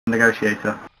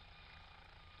negotiator.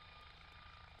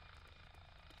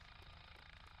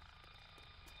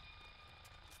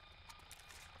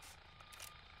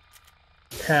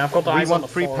 Yeah, I've got the We eyes on want the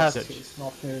free forest. passage. He's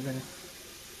not moving.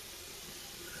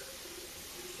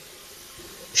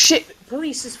 Shit!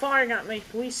 Police is firing at me!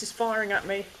 Police is firing at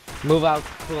me! Move out,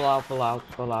 pull out, pull out,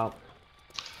 pull out.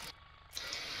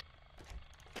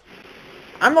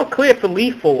 I'm not cleared for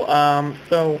lethal,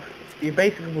 so you're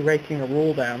basically breaking a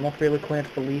rule there. I'm not really cleared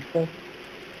for lethal.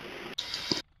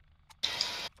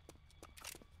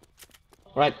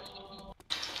 Right.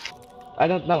 I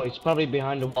don't know, it's probably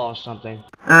behind the wall or something.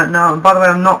 No, by the way,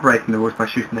 I'm not breaking the rules by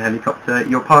shooting the helicopter.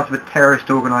 You're part of a terrorist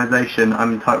organisation.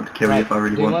 I'm entitled to kill you if I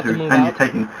really want to. And you're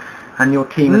taking, and your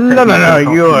team is taking... No,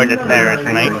 you're the terrorist,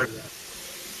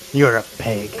 mate. You're a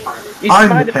pig.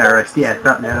 I'm the terrorist, yes,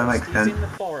 that makes He's sense. in the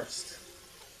forest.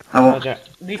 I want Roger.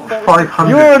 The forest 500.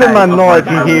 You're the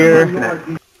minority here.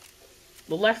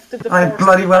 The left of the I forest.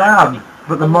 bloody well am,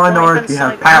 but the minority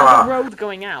have power. The road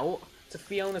going out to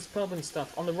Fiona's pub and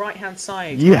stuff. On the right-hand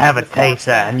side. You have a the forest taser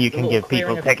there, and you the can little give people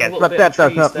clearing of- tickets, the but little that bit of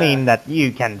does not trees there. mean that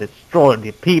you can destroy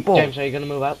the people. James, are you gonna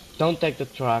move out? Don't take the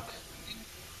truck.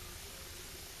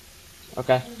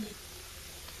 Okay.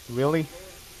 Really?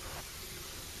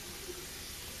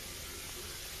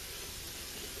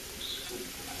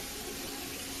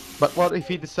 But what if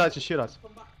he decides to shoot us?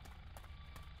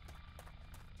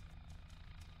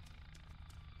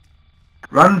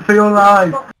 Run for your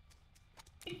life!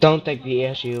 Don't take the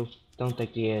ASU. Don't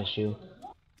take the ASU.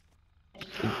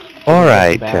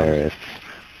 Alright, terrorists.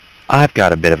 I've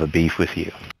got a bit of a beef with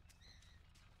you.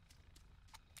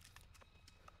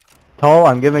 Toll,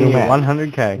 I'm giving you Yeah.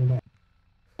 100k.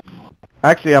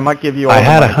 Actually, I might give you all I the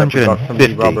had money that we got from the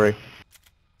 150. robbery.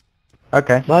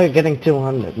 Okay. Well, you're getting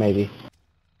 200 maybe.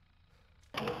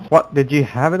 What, did you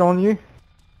have it on you?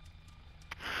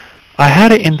 I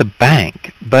had it in the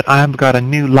bank, but I've got a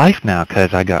new life now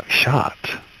because I got shot.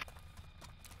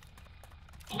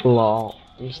 Lol.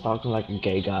 He's talking like a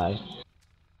gay guy.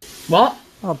 What?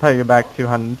 I'll pay you back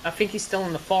 200. I think he's still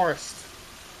in the forest.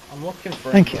 I'm looking for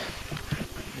him. Thank you.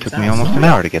 Took me almost an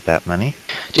hour to get that money.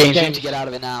 James, you need to get out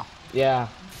of it now. Yeah.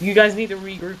 You guys need to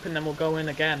regroup and then we'll go in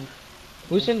again.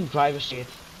 Who's in the driver's seat?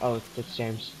 Oh, it's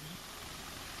James.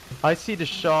 I see the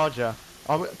charger.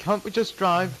 Can't we just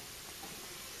drive?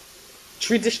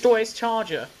 Should we destroy his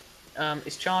charger?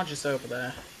 His charger's over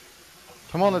there.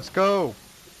 Come on, let's go.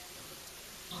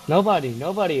 Nobody is.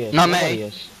 Not me. Nobody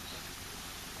is.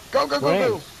 Go, go, We're go, in.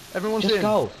 go. Everyone's Just in.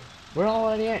 go. We're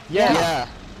already in. Yeah.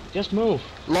 Just move.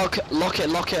 Lock it.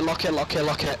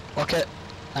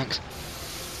 Thanks.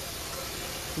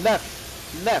 Left.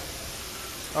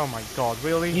 Oh my god,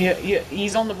 really? Yeah,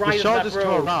 he's on the right of charger's that to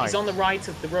our road. right. He's on the right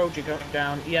of the road you're going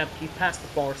down. Yeah, he's past the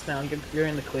forest now. You're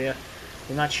in the clear.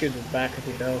 You're not shooting at the back of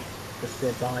you though. Just be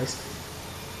advised.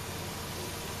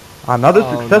 Another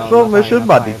Oh, successful no, not mission fine,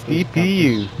 by not the fine, please, CPU.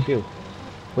 please. Phew.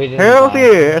 We didn't Hell die.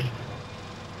 yes!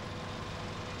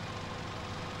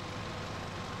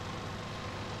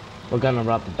 We're gonna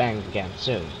rob the bank again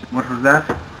soon. What was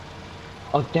that?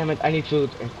 Oh damn it, I need food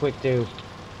and quick too.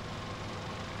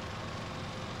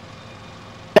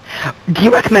 Do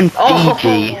you recommend Oh,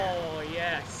 Fiji?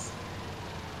 yes.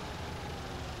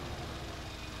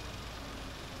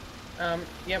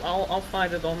 Yeah, I'll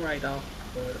find it on radar.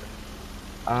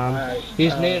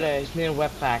 He's near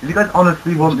webpack. If you guys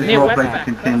honestly want this Near roleplay to Westpac,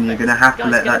 continue, you're perfect. gonna have to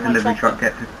Guys, let get that in my delivery chopper.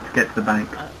 truck get to the bank.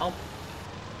 I'll